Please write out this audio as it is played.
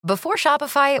Before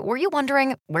Shopify, were you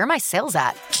wondering, where are my sales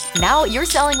at? Now you're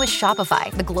selling with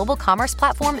Shopify, the global commerce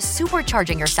platform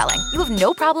supercharging your selling. You have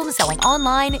no problem selling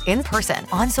online, in person,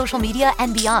 on social media,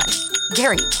 and beyond.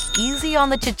 Gary, easy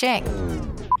on the cha-ching.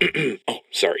 Oh,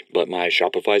 sorry, but my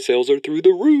Shopify sales are through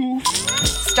the roof.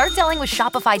 Start selling with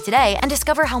Shopify today and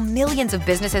discover how millions of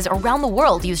businesses around the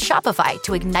world use Shopify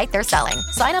to ignite their selling.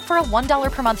 Sign up for a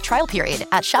 $1 per month trial period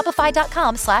at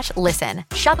shopify.com/listen.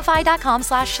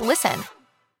 Shopify.com/listen.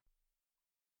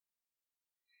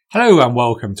 Hello and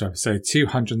welcome to episode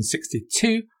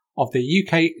 262 of the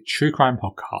UK True Crime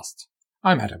Podcast.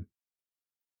 I'm Adam.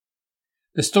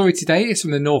 The story today is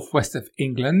from the northwest of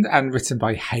England and written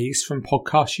by Hayes from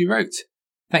Podcast You Wrote.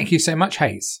 Thank you so much,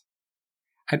 Hayes.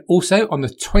 And also on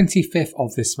the 25th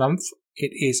of this month,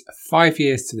 it is 5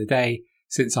 years to the day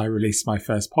since I released my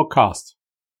first podcast.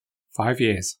 5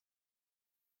 years.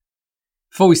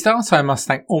 Before we start, I must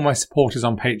thank all my supporters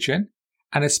on Patreon,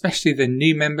 and especially the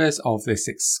new members of this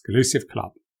exclusive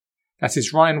club. That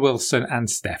is Ryan Wilson and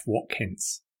Steph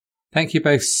Watkins. Thank you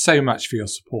both so much for your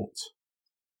support.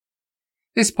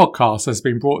 This podcast has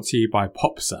been brought to you by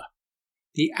Popsa,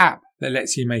 the app that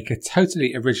lets you make a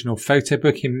totally original photo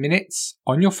book in minutes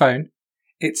on your phone.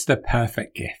 It's the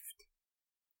perfect gift.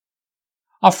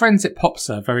 Our friends at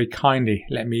Popsa very kindly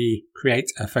let me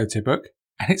create a photo book,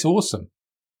 and it's awesome.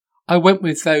 I went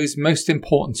with those most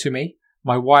important to me,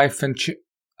 my wife and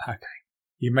Okay,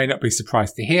 you may not be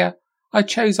surprised to hear, I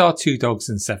chose our 2 dogs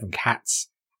and 7 cats,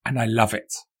 and I love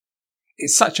it.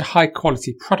 It's such a high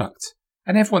quality product,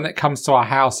 and everyone that comes to our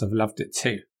house have loved it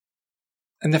too.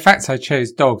 And the fact I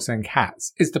chose dogs and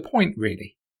cats is the point,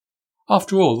 really.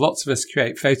 After all, lots of us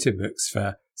create photo books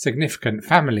for significant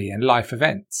family and life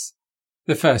events.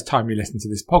 The first time you listen to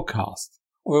this podcast,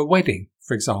 or a wedding,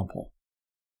 for example.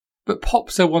 But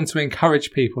Popsa want to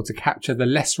encourage people to capture the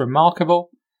less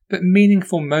remarkable but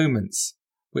meaningful moments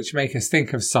which make us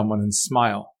think of someone and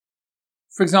smile.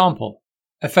 For example,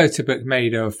 a photo book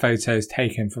made of photos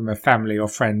taken from a family or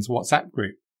friend's WhatsApp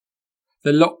group,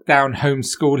 the lockdown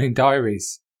homeschooling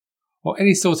diaries, or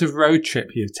any sort of road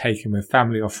trip you've taken with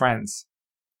family or friends.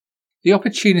 The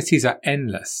opportunities are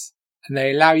endless, and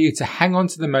they allow you to hang on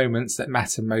to the moments that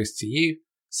matter most to you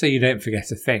so you don't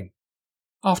forget a thing.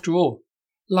 After all,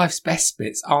 life's best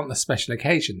bits aren't the special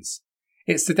occasions.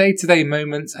 It's the day-to-day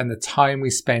moments and the time we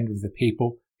spend with the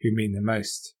people who mean the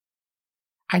most.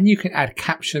 And you can add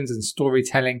captions and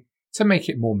storytelling to make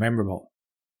it more memorable.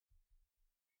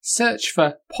 Search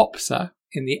for Popsa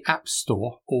in the App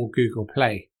Store or Google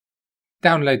Play.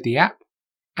 Download the app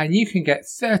and you can get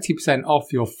 30%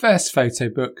 off your first photo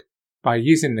book by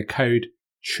using the code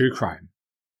TRUECRIME.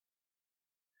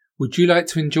 Would you like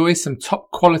to enjoy some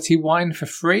top quality wine for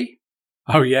free?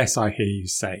 Oh yes, I hear you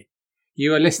say.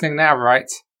 You are listening now,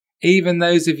 right? Even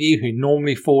those of you who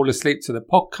normally fall asleep to the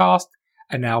podcast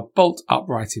are now bolt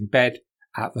upright in bed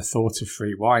at the thought of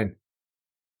free wine.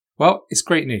 Well, it's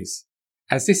great news,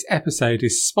 as this episode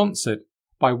is sponsored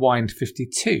by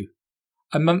Wine52,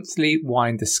 a monthly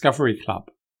wine discovery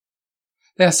club.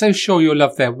 They are so sure you'll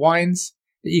love their wines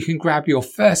that you can grab your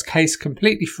first case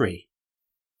completely free.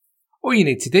 All you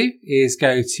need to do is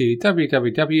go to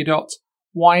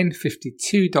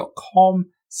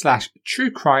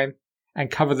www.wine52.com/truecrime and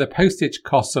cover the postage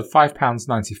costs of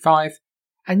 £5.95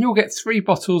 and you'll get 3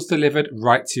 bottles delivered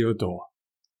right to your door.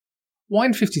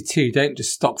 Wine52 don't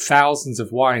just stock thousands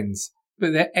of wines,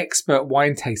 but they're expert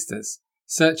wine tasters.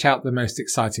 Search out the most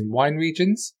exciting wine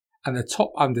regions and the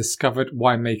top undiscovered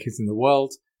winemakers in the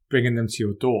world, bringing them to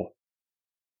your door.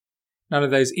 None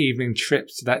of those evening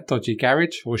trips to that dodgy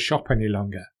garage or shop any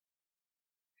longer.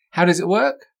 How does it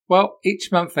work? Well,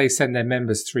 each month they send their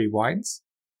members 3 wines,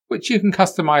 which you can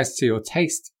customise to your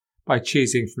taste by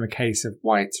choosing from a case of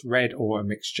white, red or a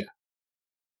mixture.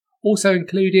 Also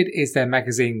included is their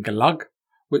magazine Glug,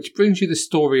 which brings you the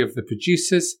story of the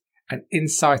producers and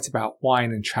insight about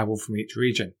wine and travel from each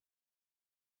region.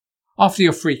 After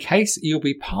your free case, you'll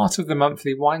be part of the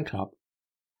monthly wine club.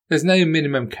 There's no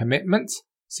minimum commitment,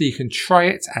 so you can try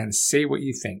it and see what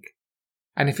you think.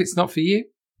 And if it's not for you,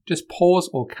 just pause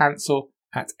or cancel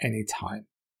at any time.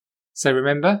 So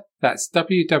remember, that's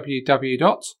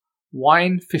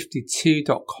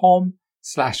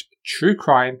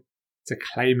www.wine52.com/truecrime to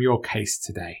claim your case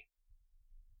today.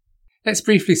 Let's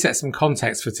briefly set some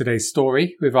context for today's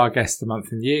story with our Guess the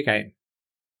Month and Year game.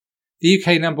 The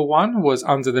UK number 1 was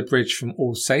Under the Bridge from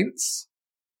All Saints.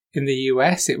 In the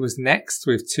US, it was Next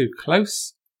with Too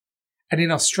Close. And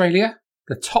in Australia,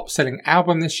 the top-selling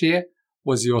album this year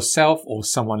was Yourself or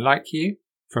Someone Like You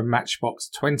from Matchbox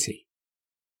 20.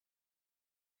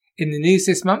 In the news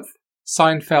this month,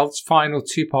 Seinfeld's final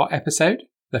 2-part episode,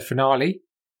 the finale,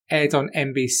 aired on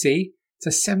NBC to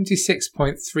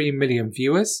 76.3 million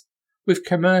viewers, with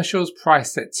commercials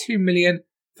priced at $2 million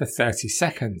for 30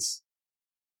 seconds.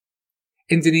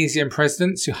 Indonesian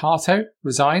President Suharto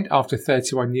resigned after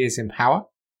 31 years in power.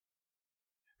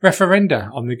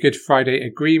 Referenda on the Good Friday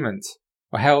Agreement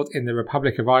were held in the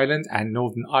Republic of Ireland and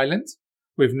Northern Ireland,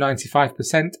 with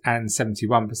 95% and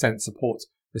 71% support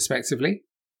respectively.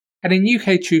 And in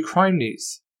UK true crime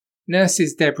news,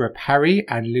 nurses Deborah Parry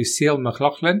and Lucille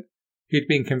McLaughlin, who'd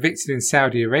been convicted in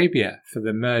Saudi Arabia for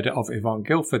the murder of Yvonne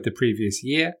Guilford the previous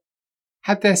year,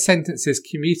 had their sentences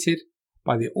commuted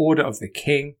by the order of the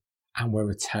King and were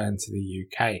returned to the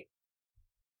UK.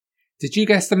 Did you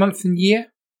guess the month and year?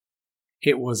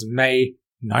 It was May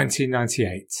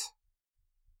 1998.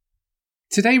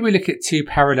 Today we look at two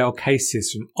parallel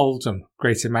cases from Oldham,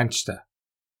 Greater Manchester.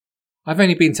 I've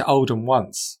only been to Oldham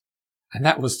once, and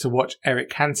that was to watch Eric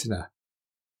Cantona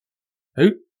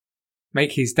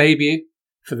make his debut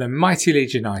for the mighty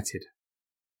Leeds United.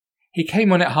 He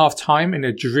came on at half-time in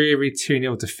a dreary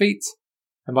 2-0 defeat,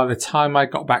 and by the time I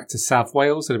got back to South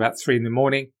Wales at about 3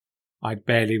 a.m, I'd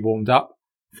barely warmed up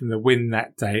from the win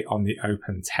that day on the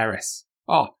open terrace.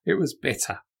 Oh, it was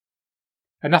bitter.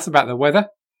 Enough about the weather,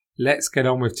 let's get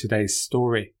on with today's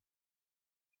story.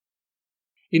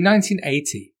 In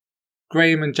 1980,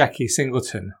 Graham and Jackie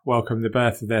Singleton welcomed the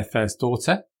birth of their first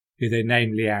daughter, who they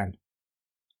named Leanne.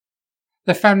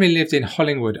 The family lived in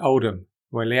Hollingwood, Oldham,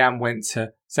 where Leanne went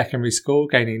to secondary school,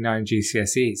 gaining 9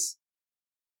 GCSEs.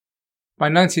 By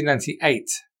 1998,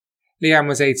 Leanne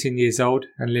was 18 years old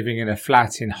and living in a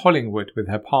flat in Hollingwood with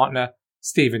her partner,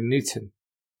 Stephen Newton.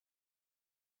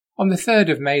 On the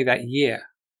 3rd of May that year,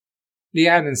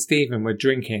 Leanne and Stephen were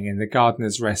drinking in the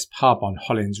Gardener's Rest pub on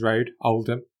Hollins Road,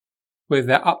 Oldham, with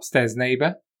their upstairs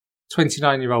neighbour,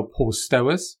 29-year-old Paul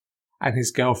Stowers, and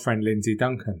his girlfriend Lindsay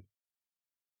Duncan.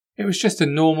 It was just a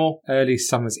normal early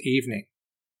summer's evening.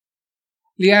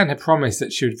 Leanne had promised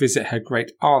that she would visit her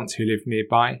great aunt who lived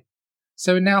nearby,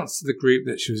 so announced to the group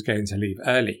that she was going to leave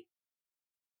early.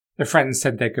 The friends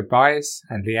said their goodbyes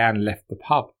and Leanne left the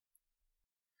pub.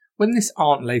 When this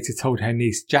aunt later told her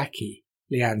niece Jackie,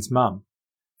 Leanne's mum,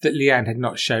 that Leanne had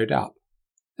not showed up,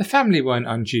 the family weren't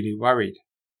unduly worried.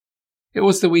 It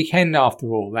was the weekend after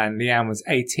all, and Leanne was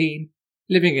 18,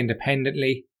 living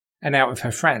independently and out with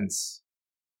her friends.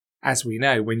 As we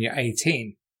know, when you're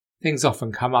 18, things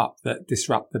often come up that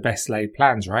disrupt the best laid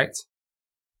plans, right?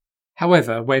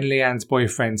 However, when Leanne's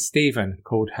boyfriend Stephen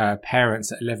called her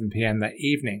parents at 11 p.m. that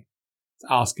evening to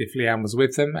ask if Leanne was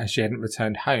with them as she hadn't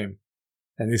returned home,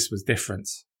 then this was different.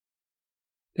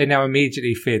 They now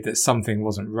immediately feared that something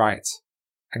wasn't right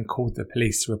and called the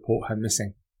police to report her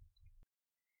missing.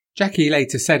 Jackie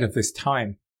later said of this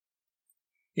time,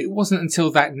 "It wasn't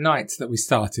until that night that we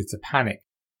started to panic.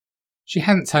 She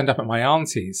hadn't turned up at my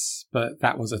auntie's, but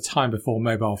that was a time before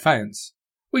mobile phones.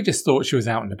 We just thought she was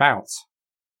out and about.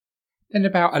 Then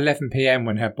about 11 p.m.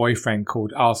 when her boyfriend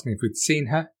called asking if we'd seen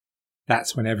her,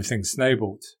 that's when everything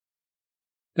snowballed.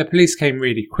 The police came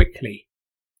really quickly.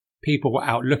 People were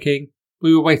out looking,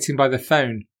 we were waiting by the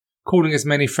phone, calling as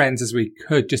many friends as we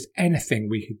could, just anything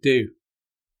we could do."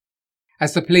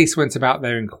 As the police went about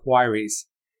their inquiries,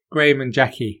 Graham and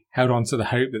Jackie held on to the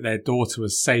hope that their daughter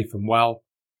was safe and well,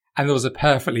 and there was a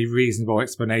perfectly reasonable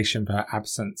explanation for her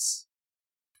absence.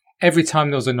 Every time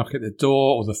there was a knock at the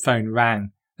door or the phone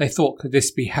rang, they thought, could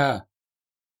this be her?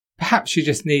 Perhaps she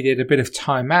just needed a bit of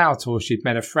time out, or she'd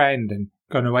met a friend and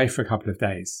gone away for a couple of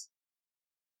days.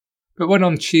 But when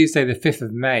on Tuesday the 5th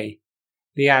of May,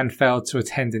 Leanne failed to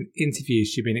attend an interview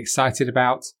she'd been excited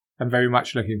about and very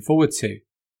much looking forward to,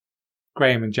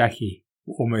 Graham and Jackie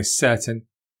were almost certain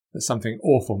that something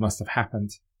awful must have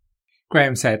happened.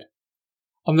 Graham said,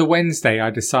 "On the Wednesday I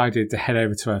decided to head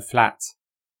over to her flat,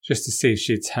 just to see if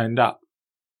she had turned up.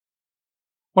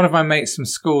 One of my mates from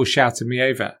school shouted me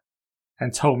over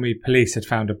and told me police had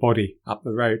found a body up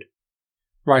the road.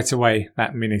 Right away,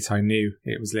 that minute I knew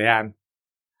it was Leanne.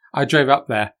 I drove up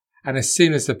there, and as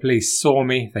soon as the police saw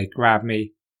me, they grabbed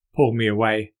me, pulled me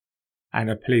away, and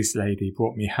a police lady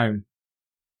brought me home."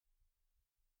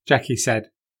 Jackie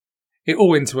said, "It all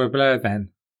went into a blur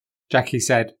then.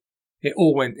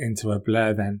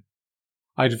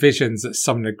 I'd visions that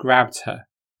someone had grabbed her.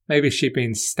 Maybe she'd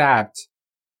been stabbed,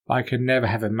 but I could never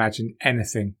have imagined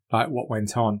anything like what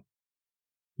went on.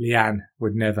 Leanne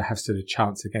would never have stood a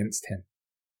chance against him."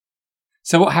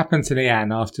 So what happened to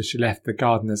Leanne after she left the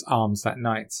Gardener's Arms that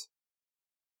night?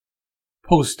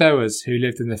 Paul Stowers, who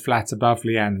lived in the flat above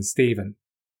Leanne and Stephen,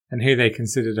 and who they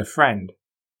considered a friend,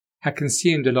 had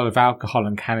consumed a lot of alcohol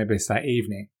and cannabis that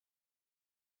evening.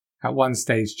 At one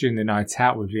stage during the night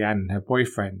out with Leanne and her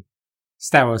boyfriend,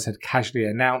 Stowers had casually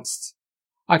announced,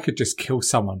 "I could just kill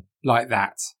someone like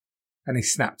that," and he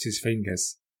snapped his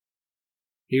fingers.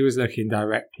 He was looking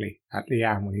directly at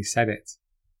Leanne when he said it.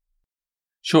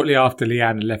 Shortly after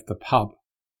Leanne had left the pub,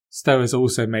 Stowers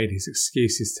also made his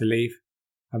excuses to leave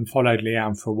and followed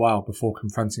Leanne for a while before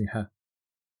confronting her.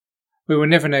 We will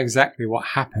never know exactly what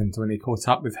happened when he caught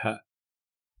up with her,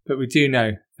 but we do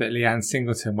know that Leanne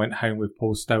Singleton went home with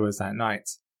Paul Stowers that night.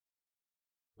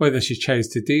 Whether she chose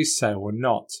to do so or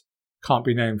not can't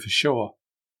be known for sure.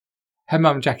 Her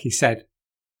mum Jackie said,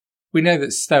 "We know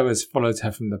that Stowers followed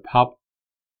her from the pub,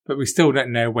 but we still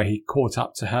don't know where he caught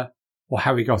up to her or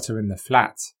how he got her in the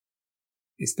flat.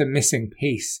 It's the missing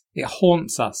piece. It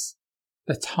haunts us.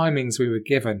 The timings we were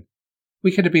given.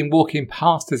 We could have been walking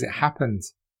past as it happened."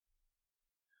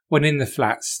 When in the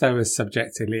flat, Stowers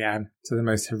subjected Leanne to the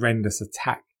most horrendous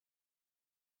attack.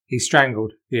 He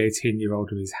strangled the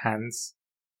 18-year-old with his hands,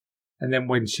 and then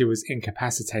when she was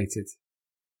incapacitated,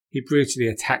 he brutally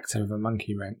attacked her with a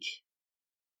monkey wrench.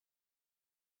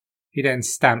 He then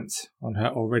stamped on her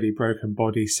already broken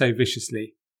body so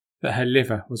viciously that her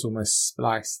liver was almost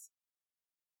spliced.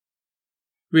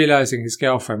 Realising his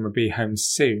girlfriend would be home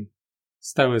soon,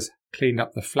 Stowers cleaned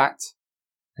up the flat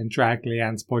and dragged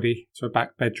Leanne's body to a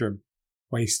back bedroom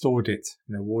where he stored it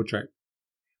in a wardrobe.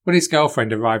 When his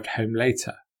girlfriend arrived home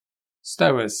later,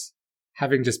 Stowers,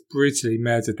 having just brutally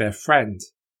murdered their friend,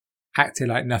 acted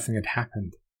like nothing had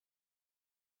happened.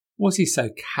 Was he so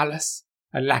callous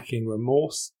and lacking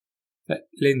remorse that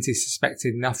Lindsay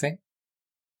suspected nothing?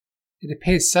 It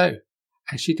appears so,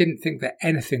 as she didn't think that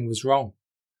anything was wrong.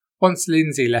 Once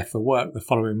Lindsay left for work the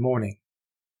following morning,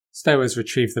 Stowers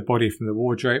retrieved the body from the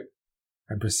wardrobe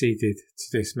and proceeded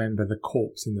to dismember the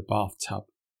corpse in the bathtub.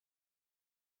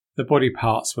 The body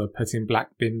parts were put in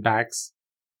black bin bags,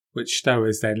 which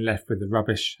Stowers then left with the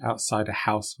rubbish outside a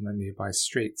house on a nearby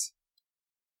street.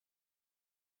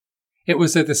 It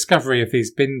was the discovery of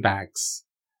these bin bags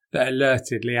that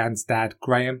alerted Leanne's dad,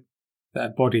 Graham, that a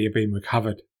body had been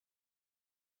recovered.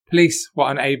 Police were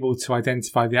unable to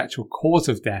identify the actual cause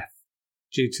of death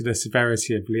due to the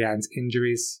severity of Leanne's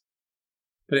injuries,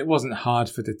 but it wasn't hard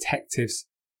for detectives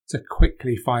to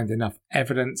quickly find enough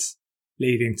evidence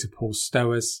leading to Paul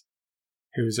Stowers,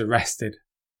 who was arrested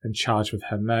and charged with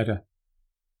her murder.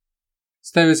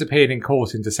 Stowers appeared in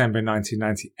court in December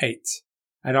 1998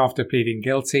 and after pleading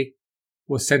guilty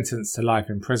was sentenced to life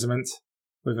imprisonment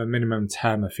with a minimum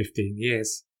term of 15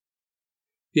 years.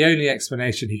 The only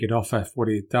explanation he could offer for what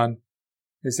he had done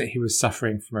is that he was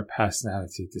suffering from a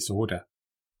personality disorder.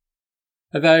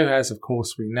 Although, as of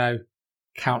course we know,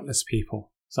 countless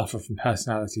people suffer from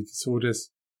personality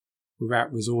disorders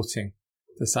without resorting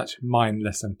to such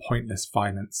mindless and pointless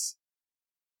violence.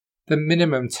 The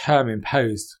minimum term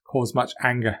imposed caused much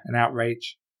anger and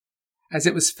outrage, as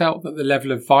it was felt that the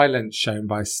level of violence shown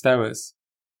by Stowers,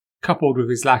 coupled with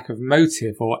his lack of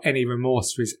motive or any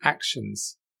remorse for his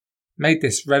actions, made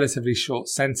this relatively short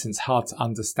sentence hard to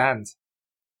understand.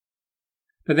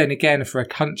 But then again, for a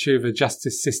country with a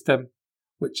justice system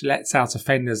which lets out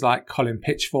offenders like Colin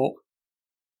Pitchfork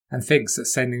and thinks that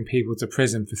sending people to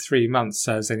prison for 3 months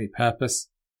serves any purpose,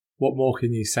 what more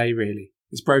can you say really?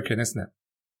 It's broken, isn't it?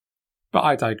 But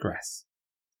I digress.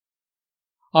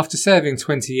 After serving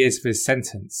 20 years of his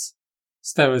sentence,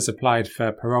 Stowers applied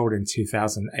for parole in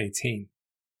 2018.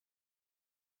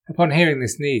 Upon hearing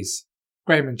this news,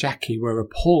 Graham and Jackie were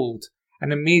appalled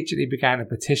and immediately began a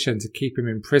petition to keep him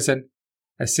in prison,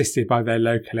 assisted by their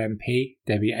local MP,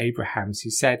 Debbie Abrahams, who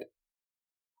said,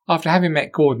 "After having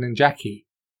met Gordon and Jackie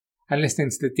and listening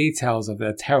to the details of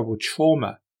the terrible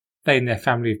trauma they and their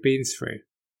family have been through,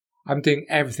 I'm doing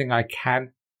everything I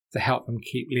can to help them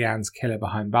keep Leanne's killer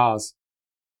behind bars."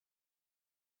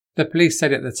 The police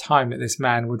said at the time that this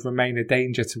man would remain a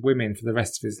danger to women for the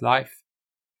rest of his life,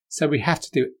 so we have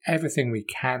to do everything we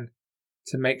can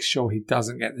to make sure he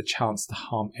doesn't get the chance to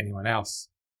harm anyone else.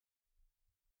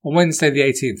 On Wednesday the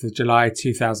 18th of July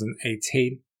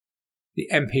 2018, the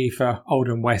MP for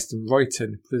Oldham West and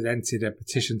Royton presented a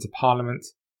petition to Parliament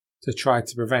to try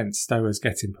to prevent Stowers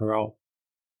getting parole.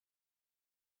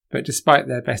 But despite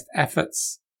their best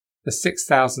efforts, the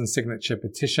 6,000 signature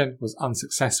petition was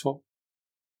unsuccessful,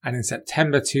 and in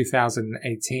September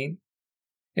 2018,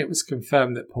 it was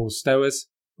confirmed that Paul Stowers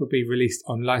would be released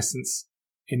on licence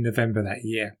in November that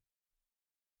year.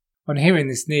 On hearing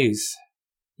this news,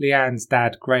 Leanne's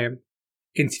dad, Graham,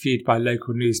 interviewed by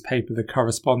local newspaper The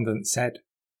Correspondent, said,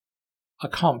 "I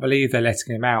can't believe they're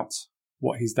letting him out,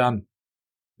 what he's done.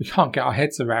 We can't get our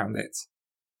heads around it.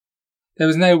 There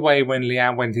was no way when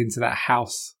Leanne went into that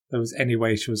house there was any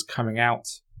way she was coming out.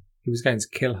 He was going to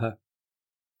kill her."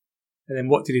 And then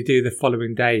what did he do the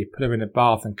following day? Put her in a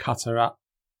bath and cut her up.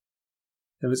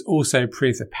 There was also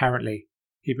proof apparently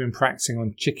he'd been practicing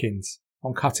on chickens,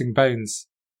 on cutting bones,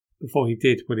 before he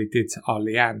did what he did to our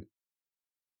Leanne.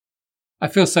 I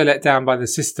feel so let down by the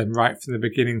system right from the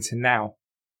beginning to now.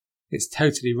 It's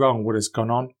totally wrong what has gone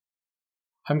on.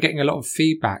 I'm getting a lot of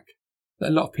feedback that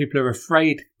a lot of people are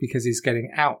afraid because he's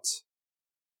getting out.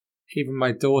 Even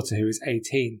my daughter, who is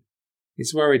 18,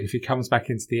 is worried if he comes back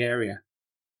into the area.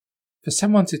 For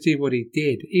someone to do what he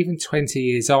did, even 20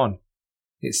 years on,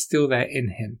 it's still there in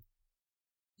him.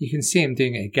 You can see him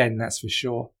doing it again, that's for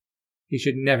sure. He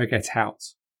should never get out.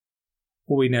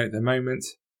 All we know at the moment,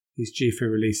 he's due for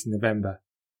release in November.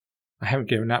 I haven't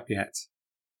given up yet,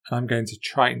 and I'm going to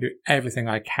try and do everything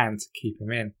I can to keep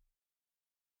him in.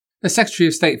 The Secretary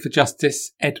of State for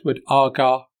Justice, Edward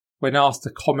Argar, when asked to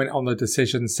comment on the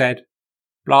decision, said,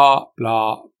 blah,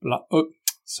 blah, blah. Oh,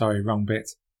 sorry, wrong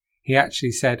bit. He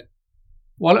actually said,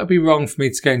 while it would be wrong for me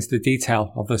to go into the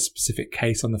detail of the specific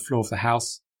case on the floor of the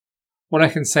House, what I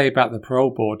can say about the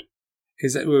parole board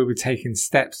is that we will be taking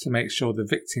steps to make sure the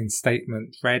victim's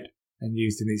statement read and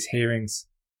used in these hearings.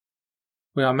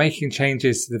 We are making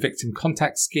changes to the victim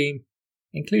contact scheme,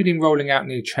 including rolling out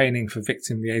new training for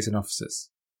victim liaison officers.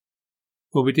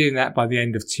 We'll be doing that by the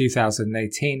end of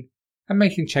 2018 and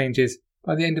making changes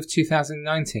by the end of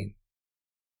 2019.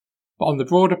 But on the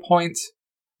broader point,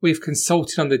 we've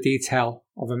consulted on the detail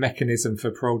of a mechanism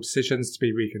for parole decisions to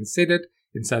be reconsidered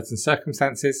in certain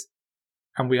circumstances,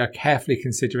 and we are carefully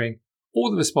considering all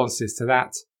the responses to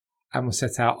that and will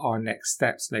set out our next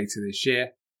steps later this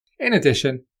year. In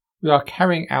addition, we are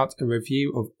carrying out a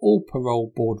review of all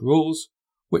parole board rules,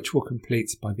 which will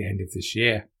complete by the end of this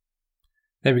year.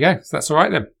 There we go, so that's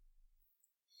alright then.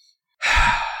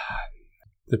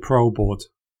 The parole board.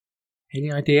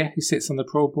 Any idea who sits on the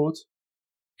parole board?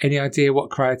 Any idea what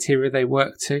criteria they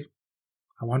work to?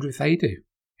 I wonder if they do.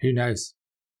 Who knows?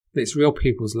 But it's real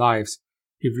people's lives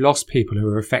who've lost people who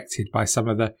are affected by some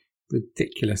of the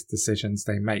ridiculous decisions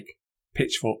they make.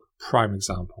 Pitchfork, prime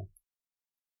example.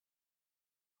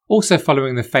 Also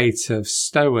following the fate of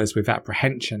stowers with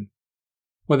apprehension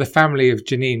were the family of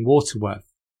Janine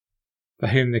Waterworth, for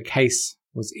whom the case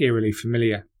was eerily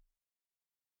familiar.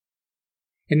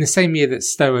 In the same year that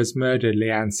stowers murdered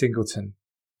Leanne Singleton,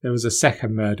 there was a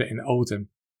second murder in Oldham.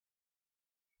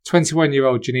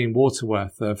 21-year-old Janine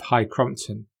Waterworth of High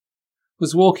Crompton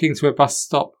was walking to a bus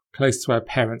stop close to her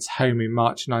parents' home in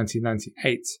March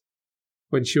 1998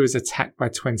 when she was attacked by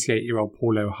 28-year-old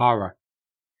Paul O'Hara.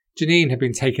 Janine had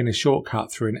been taking a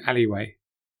shortcut through an alleyway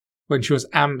when she was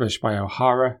ambushed by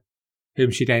O'Hara, whom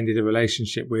she'd ended a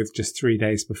relationship with just 3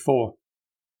 days before.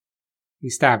 He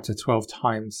stabbed her 12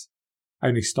 times,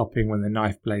 only stopping when the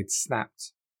knife blade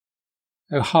snapped.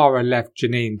 O'Hara left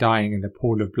Janine dying in a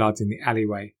pool of blood in the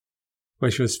alleyway,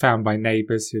 where she was found by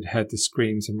neighbours who had heard the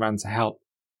screams and run to help.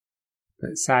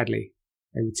 But sadly,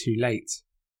 they were too late.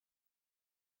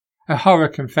 O'Hara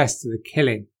confessed to the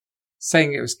killing,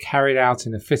 saying it was carried out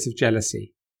in a fit of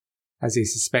jealousy, as he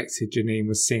suspected Janine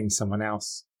was seeing someone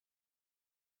else.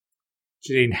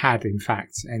 Janine had, in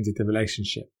fact, ended the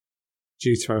relationship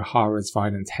due to O'Hara's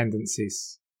violent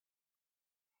tendencies.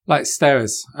 Like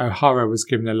Stowers, O'Hara was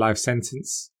given a life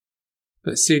sentence,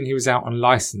 but soon he was out on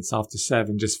licence after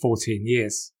serving just 14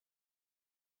 years.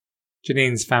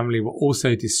 Janine's family were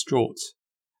also distraught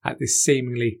at this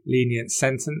seemingly lenient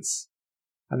sentence,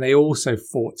 and they also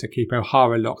fought to keep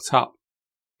O'Hara locked up,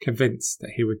 convinced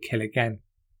that he would kill again.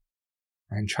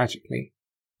 And tragically,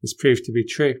 this proved to be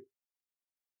true.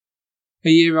 A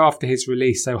year after his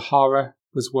release, O'Hara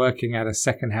was working at a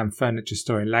second-hand furniture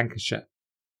store in Lancashire,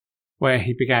 where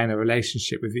he began a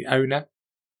relationship with the owner,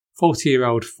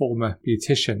 40-year-old former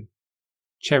beautician,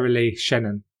 Cherylee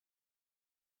Shannon.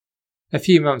 A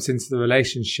few months into the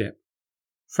relationship,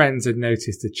 friends had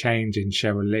noticed a change in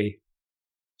Cherylee.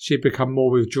 She had become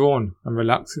more withdrawn and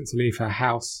reluctant to leave her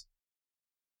house.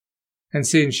 And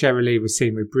soon Cherylee was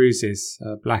seen with bruises,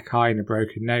 a black eye and a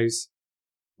broken nose,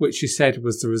 which she said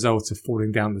was the result of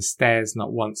falling down the stairs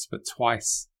not once but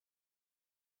twice.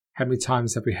 How many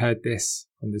times have we heard this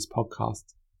on this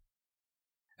podcast?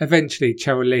 Eventually,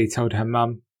 Cherylee told her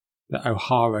mum that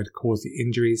O'Hara had caused the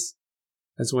injuries,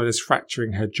 as well as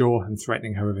fracturing her jaw and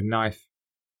threatening her with a knife.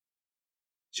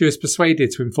 She was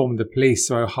persuaded to inform the police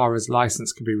so O'Hara's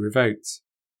licence could be revoked.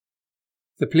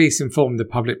 The police informed the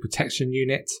Public Protection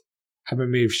Unit and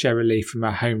removed Cherylee from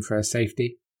her home for her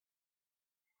safety.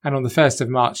 And on the 1st of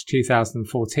March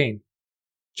 2014,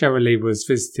 Cherylee was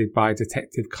visited by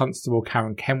Detective Constable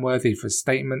Karen Kenworthy for a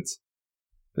statement,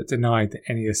 but denied that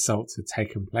any assault had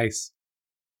taken place.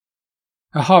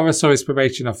 O'Hara saw his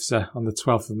probation officer on the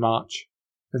 12th of March,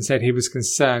 and said he was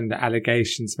concerned that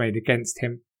allegations made against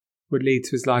him would lead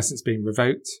to his licence being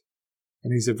revoked,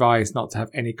 and he's advised not to have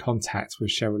any contact with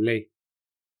Cheryl Lee.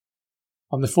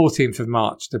 On the 14th of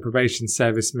March, the probation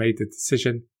service made the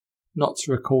decision not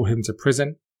to recall him to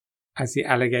prison, as the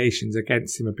allegations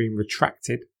against him had been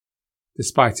retracted,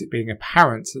 despite it being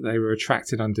apparent that they were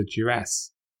retracted under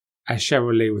duress, as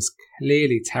Cheryl Lee was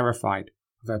clearly terrified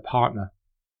of her partner.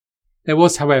 There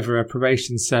was, however, a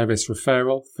probation service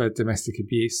referral for domestic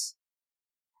abuse,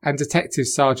 and Detective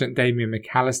Sergeant Damien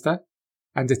McAllister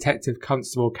and Detective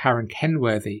Constable Karen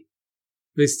Kenworthy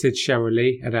visited Cheryl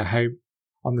Lee at her home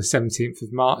on the 17th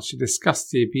of March to discuss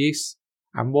the abuse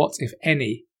and what, if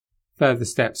any, further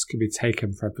steps could be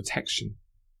taken for her protection.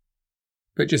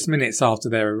 But just minutes after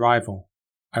their arrival,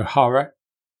 O'Hara,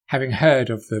 having heard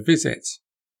of the visit,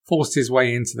 forced his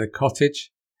way into the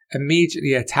cottage,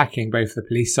 immediately attacking both the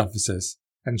police officers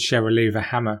and Cheryl Lee with a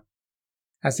hammer.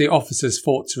 As the officers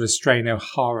fought to restrain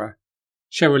O'Hara,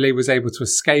 Cheryl Lee was able to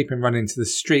escape and run into the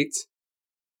street.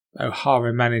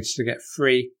 O'Hara managed to get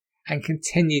free and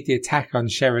continued the attack on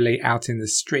Cheryl Lee out in the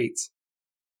street.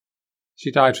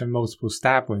 She died from multiple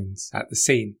stab wounds at the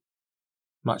scene,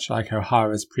 much like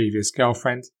O'Hara's previous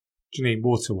girlfriend, Janine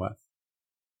Waterworth.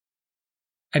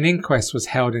 An inquest was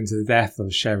held into the death of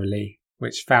Cheryl Lee,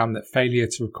 which found that failure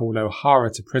to recall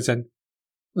O'Hara to prison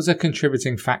was a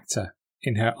contributing factor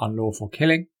in her unlawful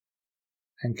killing,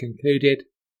 and concluded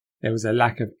there was a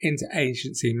lack of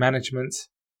interagency management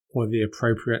or the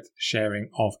appropriate sharing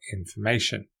of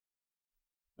information.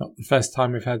 Not the first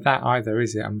time we've heard that either,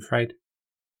 is it, I'm afraid?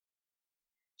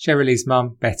 Cheryl Lee's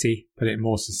mum, Betty, put it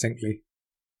more succinctly.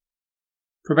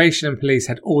 Probation and police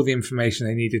had all the information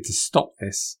they needed to stop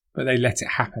this, but they let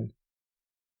it happen.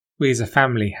 We as a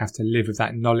family have to live with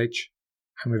that knowledge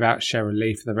and without Cheryl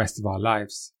Lee for the rest of our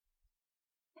lives.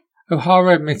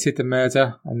 O'Hara admitted the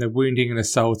murder and the wounding and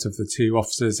assault of the two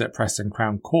officers at Preston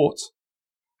Crown Court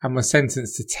and was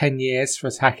sentenced to 10 years for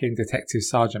attacking Detective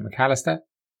Sergeant McAllister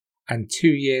and 2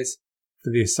 years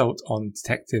for the assault on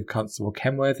Detective Constable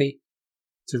Kenworthy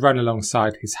to run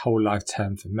alongside his whole life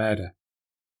term for murder.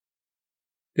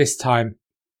 This time,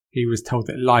 he was told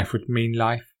that life would mean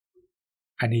life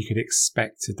and he could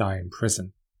expect to die in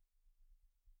prison.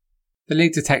 The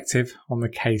lead detective on the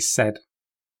case said,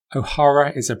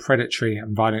 O'Hara is a predatory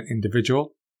and violent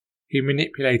individual. He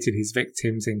manipulated his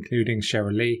victims, including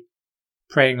Cheryl Lee,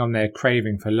 preying on their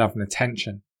craving for love and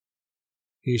attention.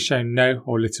 He has shown no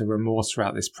or little remorse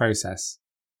throughout this process,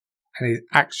 and his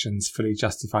actions fully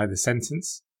justify the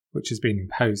sentence which has been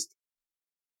imposed.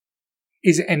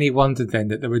 Is it any wonder then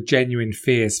that there were genuine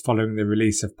fears following the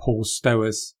release of Paul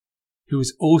Stowers, who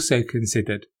was also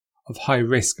considered of high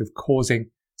risk of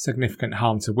causing significant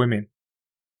harm to women?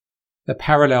 The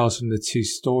parallels from the two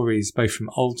stories, both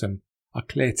from Oldham, are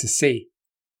clear to see.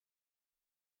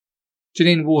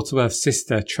 Janine Waterworth's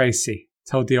sister, Tracy,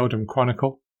 told the Oldham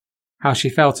Chronicle how she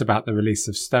felt about the release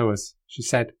of Stowers. She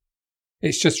said,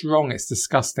 "It's just wrong, it's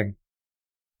disgusting.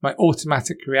 My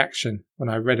automatic reaction when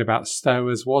I read about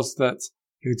Stowers was that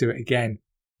he'll do it again.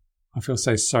 I feel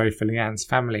so sorry for Leanne's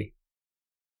family."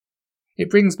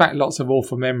 It brings back lots of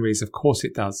awful memories, of course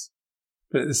it does,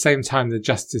 but at the same time the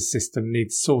justice system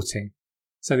needs sorting,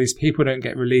 so these people don't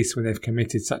get released when they've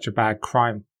committed such a bad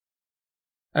crime.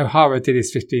 O'Hara did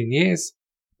his 15 years,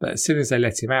 but as soon as they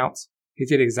let him out, he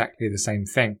did exactly the same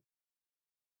thing.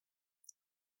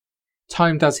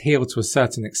 Time does heal to a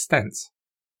certain extent,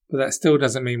 but that still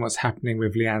doesn't mean what's happening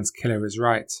with Leanne's killer is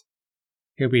right.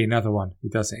 He'll be another one who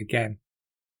does it again.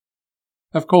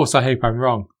 Of course, I hope I'm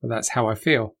wrong, but that's how I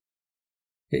feel.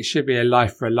 It should be a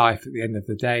life for a life at the end of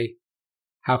the day.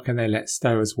 How can they let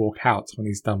Stowers walk out when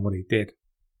he's done what he did?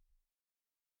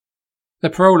 The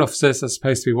parole officers are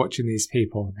supposed to be watching these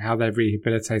people and how they're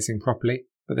rehabilitating properly,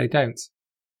 but they don't.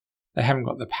 They haven't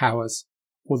got the powers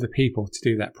or the people to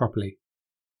do that properly.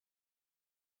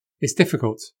 It's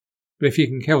difficult, but if you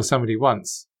can kill somebody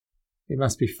once, it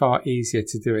must be far easier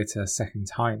to do it a second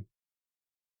time.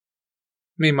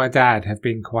 Me and my dad have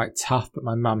been quite tough, but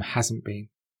my mum hasn't been.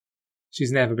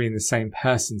 She's never been the same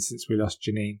person since we lost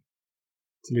Janine.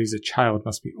 To lose a child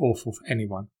must be awful for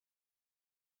anyone.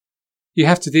 You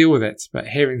have to deal with it, but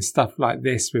hearing stuff like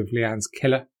this with Leanne's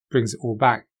killer brings it all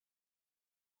back.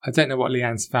 I don't know what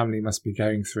Leanne's family must be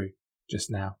going through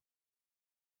just now.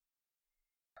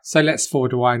 So let's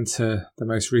forward rewind to the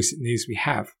most recent news we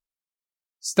have.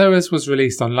 Stowers was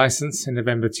released on licence in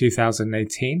November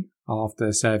 2018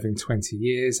 after serving 20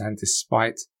 years and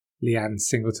despite Leanne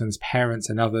Singleton's parents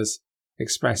and others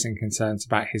expressing concerns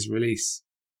about his release.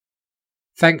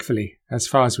 Thankfully, as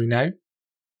far as we know,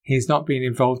 he has not been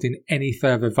involved in any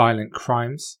further violent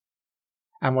crimes,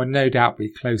 and will no doubt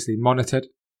be closely monitored,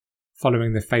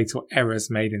 following the fatal errors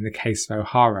made in the case of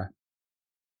O'Hara.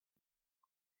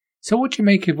 So what do you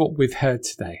make of what we've heard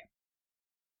today?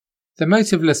 The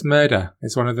motiveless murder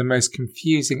is one of the most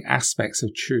confusing aspects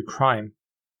of true crime,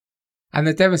 and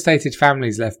the devastated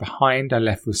families left behind are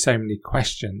left with so many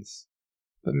questions.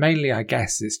 But mainly, I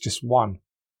guess, it's just one.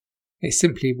 It's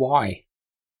simply why.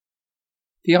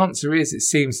 The answer is, it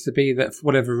seems to be that for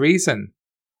whatever reason,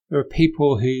 there are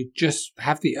people who just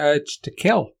have the urge to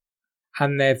kill,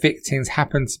 and their victims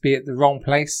happen to be at the wrong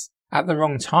place at the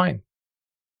wrong time.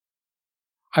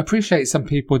 I appreciate some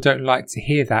people don't like to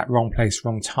hear that wrong place,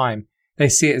 wrong time. They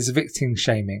see it as victim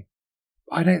shaming.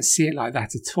 But I don't see it like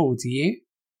that at all, do you?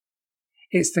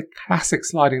 It's the classic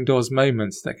sliding doors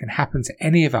moments that can happen to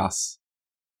any of us.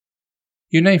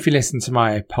 You know, if you listen to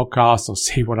my podcast or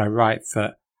see what I write,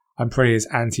 that I'm pretty as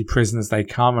anti-prison as they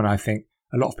come, and I think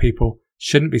a lot of people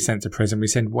shouldn't be sent to prison. We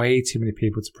send way too many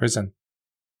people to prison.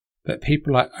 But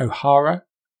people like O'Hara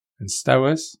and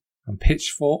Stowers and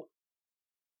Pitchfork,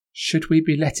 should we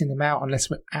be letting them out unless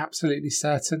we're absolutely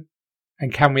certain?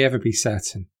 And can we ever be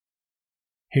certain?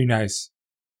 Who knows?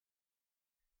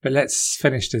 But let's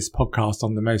finish this podcast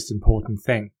on the most important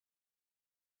thing.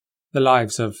 The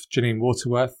lives of Janine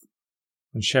Waterworth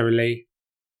and Sherry Lee,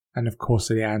 and of course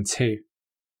Leanne too.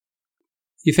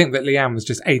 You think that Leanne was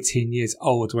just 18 years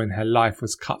old when her life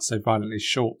was cut so violently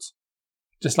short.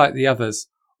 Just like the others,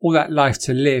 all that life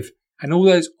to live and all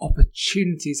those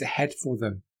opportunities ahead for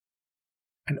them,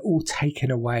 and all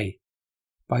taken away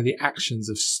by the actions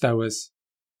of Stowers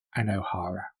and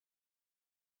O'Hara.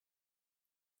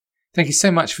 Thank you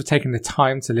so much for taking the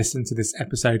time to listen to this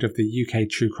episode of the UK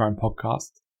True Crime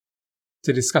Podcast.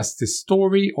 To discuss this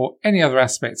story or any other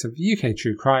aspects of UK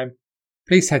True Crime,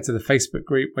 please head to the Facebook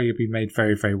group where you'll be made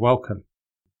very, very welcome.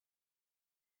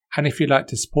 And if you'd like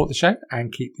to support the show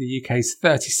and keep the UK's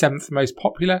 37th most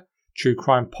popular true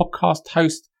crime podcast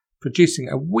host producing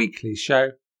a weekly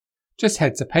show, just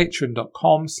head to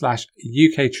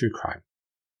patreon.com/UKTrueCrime.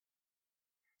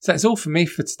 So that's all for me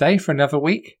for today for another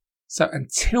week. So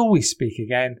until we speak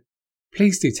again,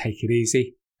 please do take it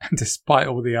easy, and despite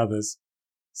all the others,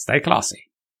 stay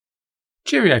classy.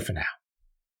 Cheerio for now.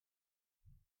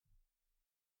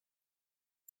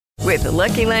 With the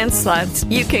Lucky Land Slots,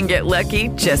 you can get lucky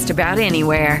just about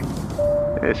anywhere.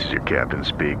 This is your captain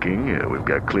speaking. We've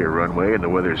got clear runway and the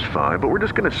weather's fine, but we're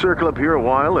just going to circle up here a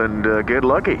while and get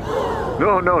lucky.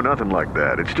 No, nothing like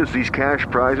that. It's just these cash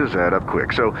prizes add up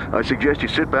quick. So I suggest you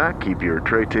sit back, keep your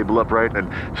tray table upright, and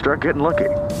start getting lucky.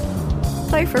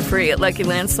 Play for free at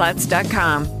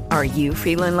LuckyLandSlots.com. Are you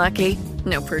feeling lucky?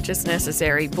 No purchase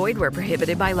necessary. Void where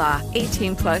prohibited by law.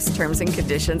 18+ terms and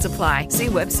conditions apply. See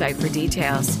website for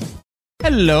details.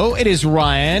 Hello, it is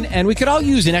Ryan, and we could all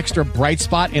use an extra bright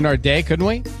spot in our day, couldn't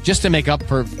we? Just to make up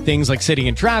for things like sitting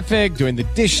in traffic, doing the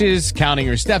dishes, counting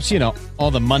your steps,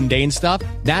 all the mundane stuff.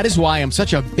 That is why I'm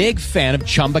such a big fan of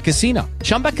Chumba Casino.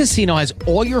 Chumba Casino has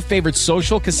all your favorite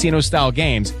social casino-style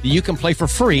games that you can play for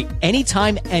free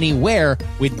anytime, anywhere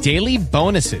with daily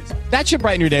bonuses. That should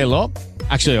brighten your day a little.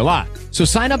 Actually, a lot. So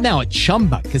sign up now at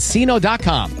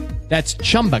ChumbaCasino.com. That's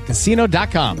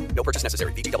ChumbaCasino.com. No purchase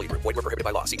necessary. VGW Group. Void where prohibited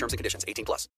by law. See terms and conditions. 18+.